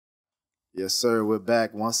Yes, sir. We're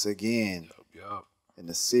back once again in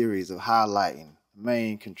the series of highlighting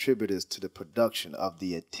main contributors to the production of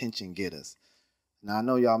the Attention Getters. Now, I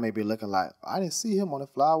know y'all may be looking like, I didn't see him on the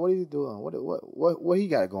fly. What are you doing? What he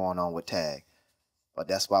got going on with Tag? But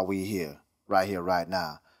that's why we're here, right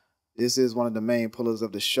now. This is one of the main pillars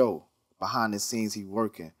of the show. Behind the scenes, he's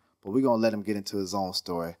working. But we're going to let him get into his own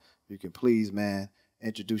story. If you can please, man,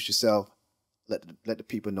 introduce yourself. Let the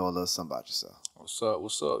people know a little something about yourself. What's up,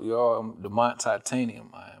 y'all? I'm DeMont Titanium.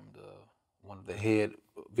 I am one of the head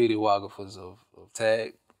videographers of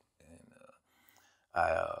Tag. And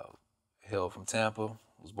I hail from Tampa,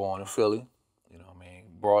 was born in Philly, you know what I mean,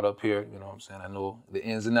 brought up here, you know what I'm saying. I know the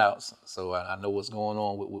ins and outs, so I know what's going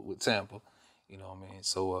on with Tampa, you know what I mean.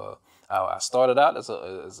 So I started out as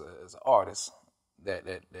an artist that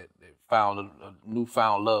found a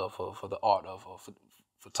newfound love for the art of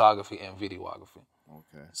photography and videography.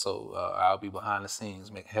 Okay. So I'll be behind the scenes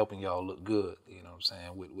helping y'all look good, you know what I'm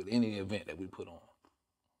saying, with any event that we put on.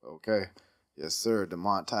 Okay. Yes, sir.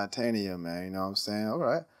 DeMont Titanium, man, you know what I'm saying? All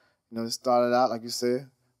right. You know, it started out, like you said,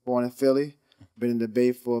 born in Philly, been in the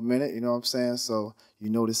Bay for a minute, you know what I'm saying? So you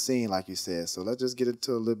know the scene, like you said. So let's just get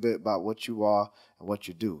into a little bit about what you are and what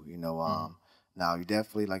you do, you know. Now, you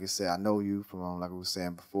definitely, like I said, I know you from, like we were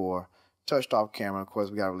saying before, touched off camera. Of course,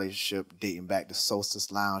 we got a relationship dating back to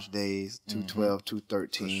Solstice Lounge days, 212,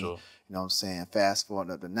 213, For sure. you know what I'm saying? Fast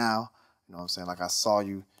forward up to now, you know what I'm saying? Like I saw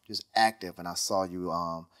you just active, and I saw you,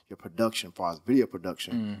 your production, as far as video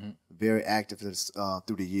production, very active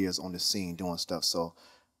through the years on the scene doing stuff. So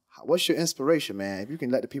what's your inspiration, man? If you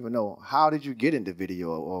can let the people know, how did you get into video,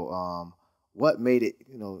 or what made it,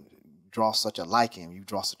 you know, draw such a liking? You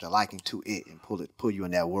draw such a liking to it and pull you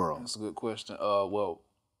in that world. That's a good question. Well,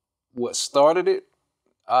 what started it,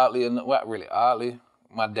 oddly enough, well, really oddly,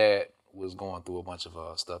 my dad was going through a bunch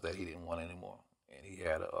of stuff that he didn't want anymore, and he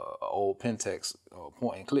had a old Pentax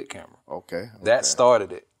point and click camera. Okay. That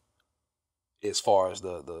started it, as far as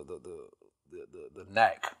the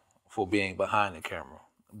knack for being behind the camera.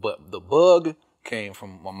 But the bug came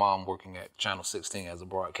from my mom working at Channel 16 as a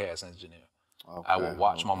broadcast engineer. Okay. I would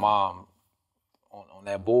watch my mom on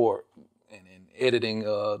that board and editing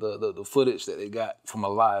the footage that they got from a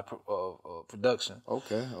live production.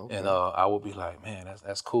 Okay. And I would be like, man,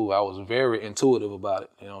 that's cool. I was very intuitive about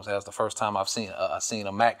it. You know what I'm saying? That's the first time I've seen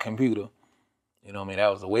a Mac computer. You know what I mean? That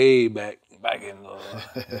was way back in,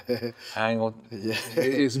 I ain't gonna,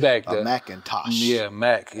 it's back there. A Macintosh. Yeah,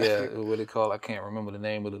 Mac, yeah, what they call, I can't remember the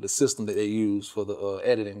name of the system that they use for the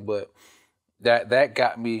editing, but that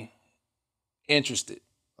got me interested.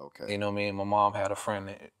 Okay. You know what I mean? My mom had a friend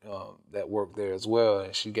that worked there as well,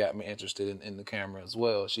 and she got me interested in the camera as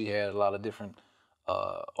well. She had a lot of different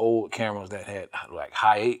old cameras that had like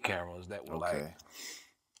high 8 cameras that were like,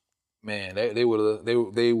 man, they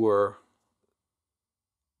were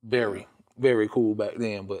very, very cool back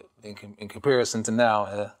then, but in comparison to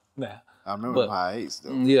now, nah. I remember high 8s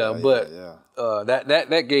though. Yeah,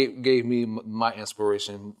 that gave me my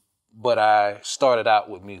inspiration, but I started out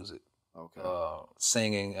with music. Okay.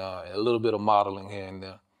 Singing, a little bit of modeling here and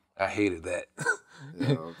there. I hated that.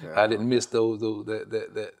 Yeah, okay. I didn't miss those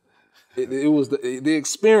it was the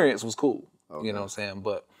experience was cool. Okay. You know what I'm saying?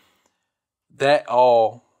 But that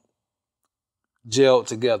all gelled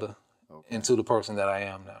together into the person that I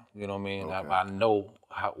am now. You know what I mean? Okay. I know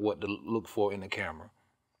what to look for in the camera.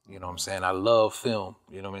 You know what I'm saying? I love film.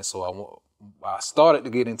 You know what I mean? So I started to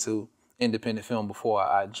get into independent film before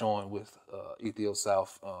I joined with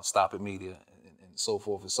Ethiosouth, Stop It Media, and so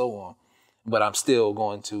forth and so on. But I'm still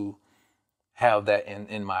going to have that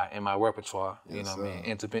in my repertoire. Yes, you know what I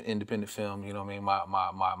mean? Independent film. You know what I mean?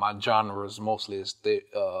 My genres mostly is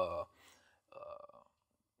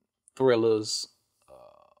thrillers,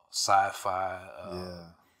 sci-fi.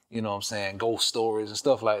 You know what I'm saying? Ghost stories and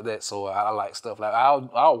stuff like that. So I like stuff like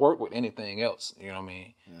I'll work with anything else. You know what I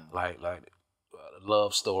mean? Yeah. Like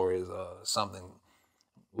love stories, something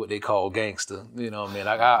what they call gangster. You know what I mean?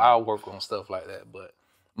 I'll work on stuff like that. But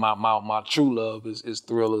my true love is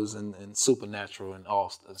thrillers and supernatural and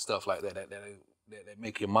all stuff like that that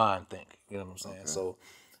make your mind think. You know what I'm saying? Okay. So,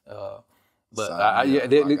 but I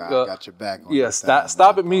got your back. On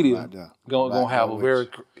Stop It Media gonna have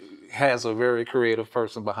has a very creative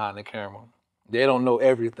person behind the camera. They don't know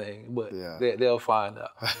everything, but they'll find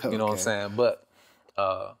out. You know what I'm saying? But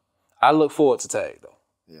I look forward to Tag though.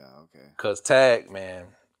 Yeah, okay. Cause Tag, man,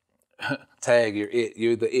 Tag, you're it.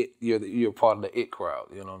 You're part of the it crowd.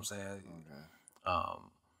 You know what I'm saying? Okay.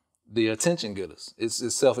 The attention getters.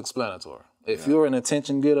 It's self-explanatory. If you're an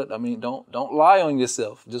attention getter, I mean, don't lie on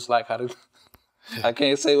yourself. Just like how I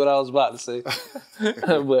can't say what I was about to say,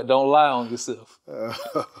 but don't lie on yourself.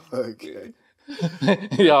 Okay.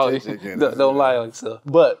 Y'all, don't lie on yourself.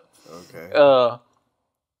 But okay.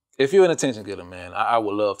 If you're an attention getter, man, I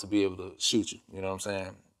would love to be able to shoot you. You know what I'm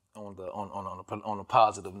saying? On a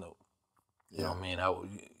positive note. You know what I mean?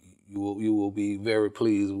 You will be very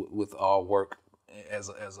pleased with our work as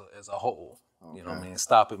a whole. Okay. You know what I mean?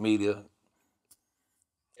 Stop at media.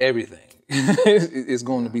 Everything is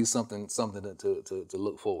going to be something to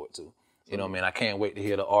look forward to. You know what I mean? I can't wait to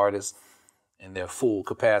hear the artists in their full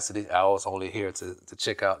capacity. I was only here to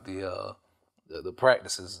check out the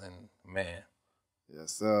practices, and man.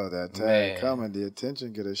 Yes, sir. That tag coming, the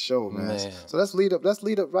Attention Getter show, man. So let's lead up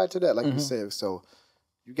right to that, like you said. So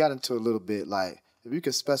you got into a little bit, like, if you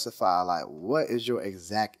could specify, like, what is your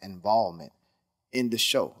exact involvement in the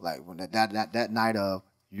show? Like, when that night of,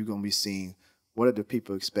 you're gonna be seeing. What do the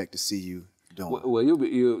people expect to see you doing? Well,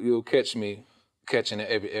 you'll catch me catching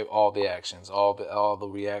all the actions, all the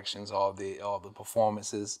reactions, all the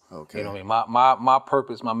performances. Okay. You know what I mean? My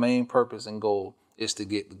purpose, my main purpose and goal is to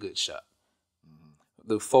get the good shot.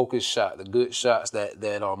 The focused shot, the good shots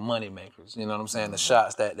that are money makers. You know what I'm saying? The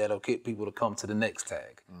shots that'll get people to come to the next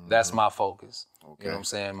tag. That's my focus. Okay. You know what I'm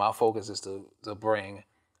saying? My focus is to bring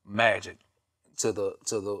magic to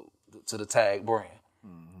the tag brand.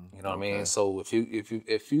 You know what I mean? So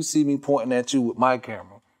if you see me pointing at you with my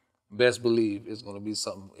camera, best believe it's going to be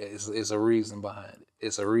something. It's a reason behind it.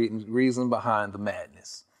 It's a reason behind the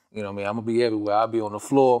madness. You know what I mean? I'm gonna be everywhere. I'll be on the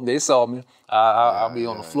floor. They saw me. I'll be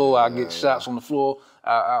on the floor. I get shots on the floor.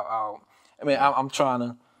 I'm trying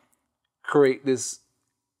to create this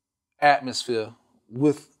atmosphere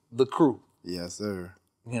with the crew. Yes, sir.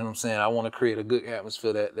 You know what I'm saying? I want to create a good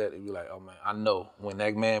atmosphere that it'd be like, oh man, I know when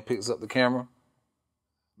that man picks up the camera.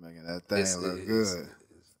 Making that thing look good.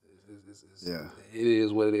 It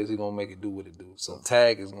is what it is. He's going to make it do what it do. So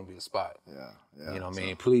tag is going to be a spot. Yeah. You know what I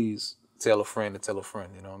mean? Please tell a friend to tell a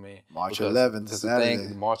friend. You know what I mean? March 11th,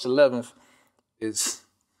 Saturday. March 11th is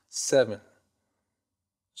 7.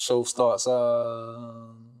 Show starts 8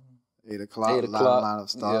 o'clock. 8 o'clock. Lineup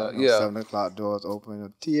start. 7 o'clock doors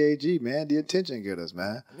open. TAG, man. The Attention Getters,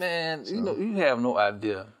 man. Man, so. You have no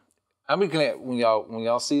idea. I mean, when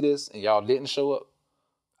y'all see this and y'all didn't show up,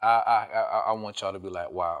 I want y'all to be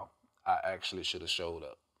like, wow, I actually should have showed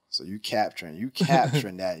up. So you capturing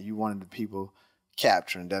that. You wanted the people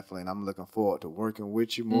capturing, definitely. And I'm looking forward to working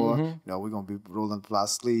with you more. You know, we're going to be rolling up our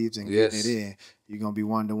sleeves and getting it in. You're going to be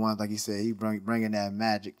one of the ones, like you said, he bringing that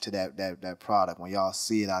magic to that product. When y'all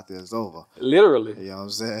see it out there, it's over. Literally. You know what I'm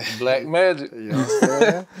saying? Black magic. You know what I'm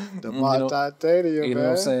saying? DeMont titanium, you know what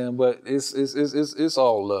I'm saying? But it's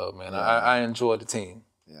all love, man. I enjoy the team.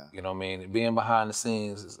 Yeah. You know what I mean? Being behind the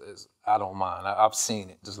scenes is I don't mind. I've seen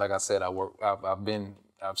it. Just like I said,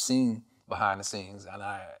 I've seen behind the scenes, and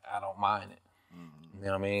I don't mind it. You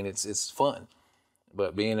know what I mean? It's fun.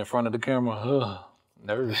 But being in front of the camera,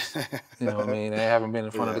 nervous. You know what I mean? I haven't been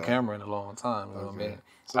in front of the camera in a long time. You know what I mean?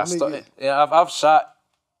 So I've shot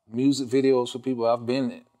music videos for people. I've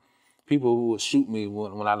been people who will shoot me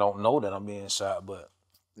when I don't know that I'm being shot, but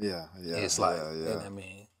it's like, you know what I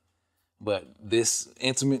mean? But this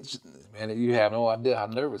intimate, man, you have no idea how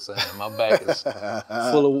nervous I am. My back is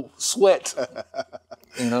full of sweat.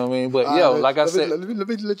 You know what I mean? But like I said, let me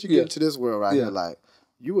let you get into this world right here. Like,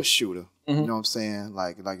 you a shooter. You know what I'm saying?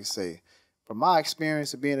 Like you say, from my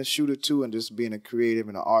experience of being a shooter too, and just being a creative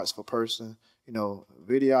and an artsful person, you know,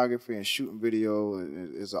 videography and shooting video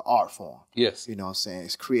is an art form. Yes. You know what I'm saying?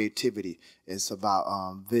 It's creativity. It's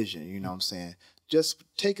about vision. You know what I'm saying? Just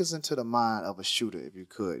take us into the mind of a shooter, if you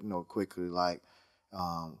could, you know, quickly. Like,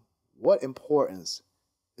 what importance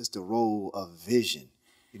is the role of vision,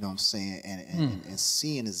 you know what I'm saying, and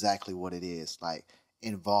seeing exactly what it is, like,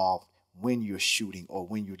 involved when you're shooting or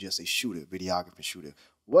when you're just a shooter, videographer shooter.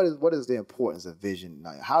 What is the importance of vision?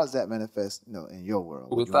 Like, how does that manifest, you know, in your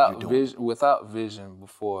world? Without vision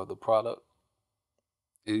before the product,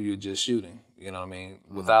 you're just shooting. You know what I mean?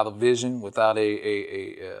 Without a vision, without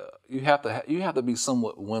you have to be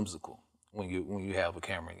somewhat whimsical when you have a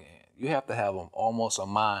camera in your hand. You have to have almost a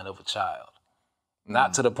mind of a child,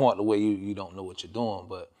 not to the point the way you don't know what you're doing,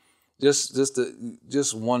 but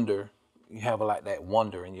just wonder. You have like that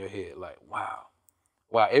wonder in your head, like wow,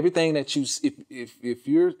 everything that you if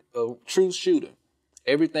you're a true shooter,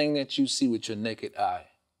 everything that you see with your naked eye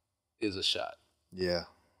is a shot. Yeah.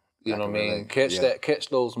 You know what I mean? Catch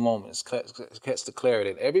those moments, catch the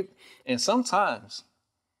clarity. And sometimes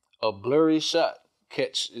a blurry shot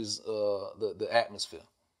catches the atmosphere.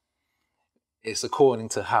 It's according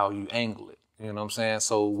to how you angle it. You know what I'm saying?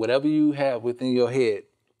 So whatever you have within your head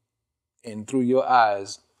and through your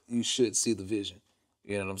eyes, you should see the vision.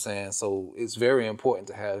 You know what I'm saying? So it's very important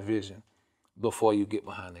to have vision before you get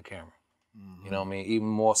behind the camera. You know what I mean? Even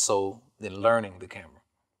more so than learning the camera,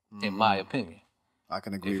 in my opinion. I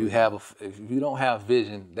can agree. If you don't have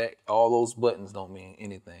vision, that all those buttons don't mean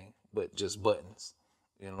anything but just buttons.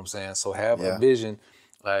 You know what I'm saying? So have a vision.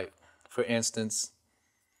 Like, for instance,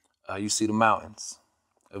 you see the mountains.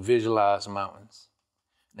 Visualize the mountains.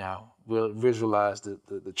 Now, we'll visualize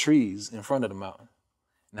the trees in front of the mountain.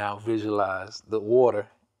 Now visualize the water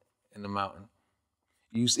in the mountain.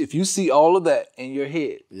 If you see all of that in your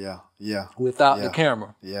head, without the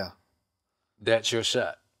camera, that's your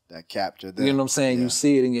shot. That captured that. You know what I'm saying? You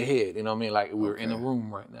see it in your head. You know what I mean? Like we're in a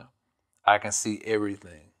room right now. I can see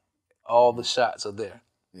everything. All the shots are there.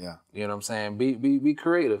 Yeah. You know what I'm saying? Be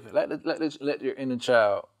creative. Let your inner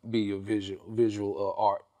child be your visual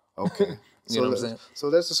art. Okay. You know what I'm saying? So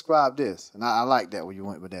let's describe this. And I like that when you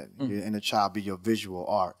went with that. Your inner child be your visual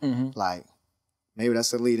art. Like, maybe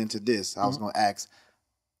that's a lead into this. I was going to ask,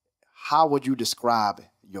 how would you describe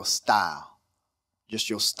your style? Just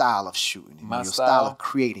your style of shooting. Your style of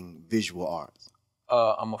creating visual arts.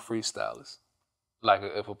 I'm a freestylist. Like,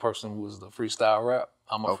 if a person was the freestyle rap,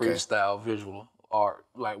 I'm a freestyle visual art.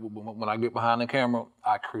 Like, when I get behind the camera,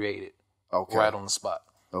 I create it right on the spot.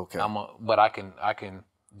 Okay. But I can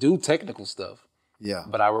do technical stuff. Yeah.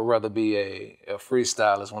 But I would rather be a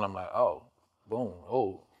freestylist when I'm like, oh, boom,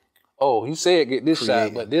 oh, he said get this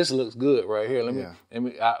shot, but this looks good right here. Let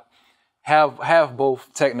me have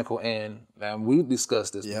both technical and we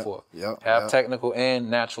discussed this before. Have technical and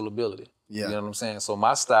natural ability. You know what I'm saying? So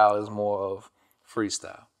my style is more of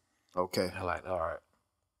freestyle. Okay. And like, all right.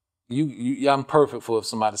 I'm perfect for if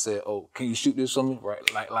somebody said, oh, can you shoot this for me? Right,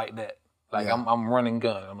 like that. Like I'm running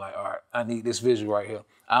gun. I'm like, all right, I need this visual right here.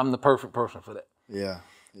 I'm the perfect person for that. Yeah.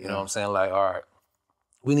 You know what I'm saying? Like, all right,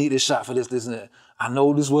 we need this shot for this, and that. I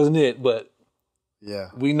know this wasn't it, but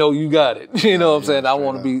we know you got it. You know what I'm saying? I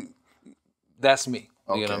want to be, that's me.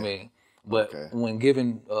 You know what I mean? But when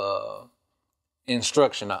given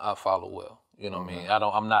instruction, I follow well. You know what I mean?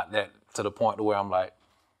 I'm not that to the point to where I'm like,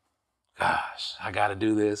 gosh, I got to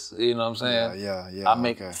do this. You know what I'm saying? Yeah. I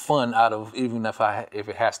make fun out of, even if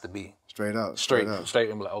it has to be. Straight up.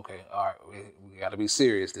 And be like, okay, all right, we got to be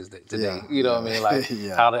serious today. You know what I mean? Like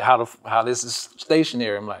how this is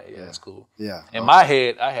stationary. I'm like, that's cool. Yeah. In my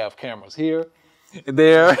head, I have cameras here,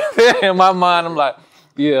 there. In my mind, I'm like,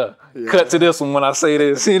 cut to this one when I say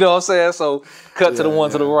this. You know what I'm saying? So cut to the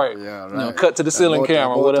one to the right. Yeah, right. You know, cut to the ceiling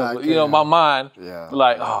camera, whatever. You know, my mind,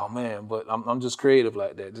 like, oh man, but I'm just creative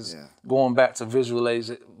like that. Just going back to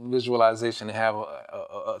visualization and have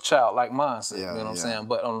a childlike mindset. You know what I'm saying?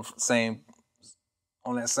 But on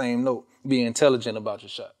that same note, be intelligent about your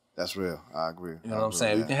shot. That's real. I agree. You know what I'm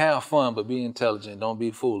saying? You can have fun, but be intelligent. Don't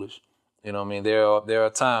be foolish. You know what I mean? There are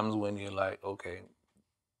times when you're like, okay,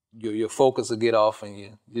 your focus will get off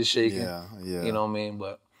and you're shaking. You know what I mean?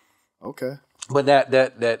 But But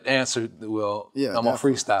that answer, well, I'm a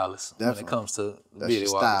freestylist when it comes to that's video. Your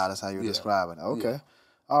style. That's how you're describing it. Okay.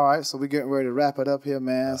 All right. So we're getting ready to wrap it up here,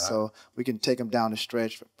 man. So we can take them down the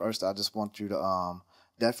stretch. First, I just want you to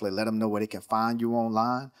definitely let them know where they can find you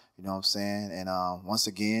online. You know what I'm saying? And once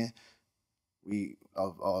again, we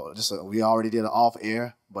already did an off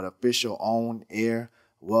air, but official on air.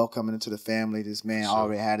 Welcoming into the family. This man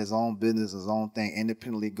already had his own business, his own thing,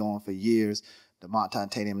 independently going for years. DeMont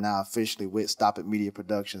Titanium now officially with Stop It Media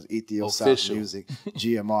Productions, Ethiosouth Music,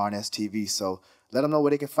 GMR, and STV. So let them know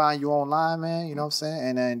where they can find you online, man. You know what I'm saying?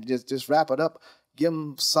 And then just wrap it up. Give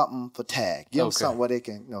them something for tag. Give them something where they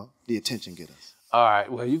can, the attention getters. All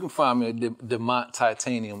right. Well, you can find me at DeMont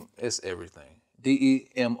Titanium. It's everything.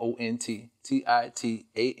 DeMont Titanium.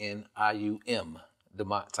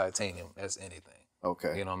 DeMont Titanium. That's anything.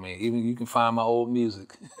 Okay. You know what I mean? Even you can find my old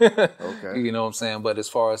music. Okay. You know what I'm saying? But as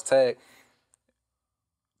far as tag,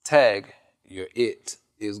 your it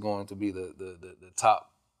is going to be the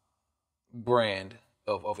top brand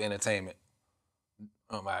of entertainment.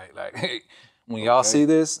 Like when y'all see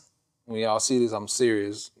this, I'm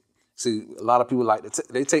serious. See, a lot of people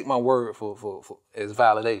they take my word for as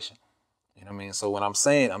validation. You know what I mean? So when I'm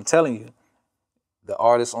telling you, the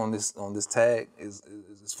artist on this tag is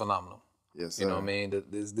phenomenal. Yes, sir. You know what I mean?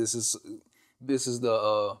 This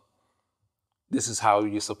is how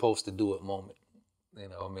you're supposed to do it moment. You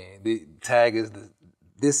know what I mean? The tag is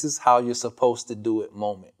this is how you're supposed to do it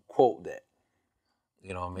moment. Quote that.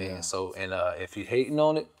 You know what I mean? Yeah. So, and if you're hating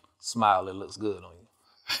on it, smile. It looks good on you.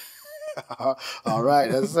 All right.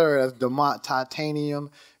 That's sir. That's DeMont Titanium.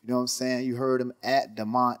 You know what I'm saying? You heard him at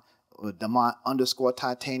DeMont.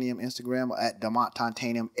 DeMont_Titanium Instagram, or at DeMont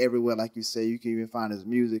Titanium everywhere. Like you say, you can even find his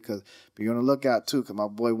music, because be on the lookout too, because my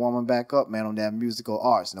boy warming back up, man, on that musical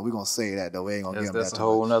arts. Now we're gonna say that though, we ain't gonna give him that. That's a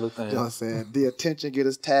whole nother thing. You know what I'm saying? The Attention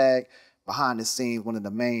Getters tag, behind the scenes, one of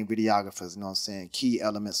the main videographers, you know what I'm saying? Key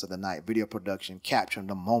elements of the night, video production, capturing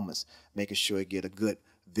the moments, making sure it get a good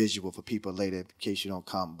visual for people later in case you don't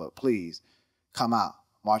come. But please, come out.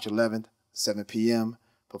 March 11th, 7 p.m.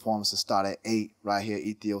 Performances start at 8 right here,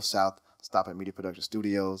 Ethiosouth. Stop at Media Production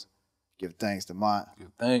Studios. Give thanks to Mont.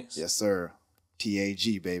 Give thanks. Yes, sir.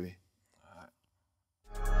 TAG, baby.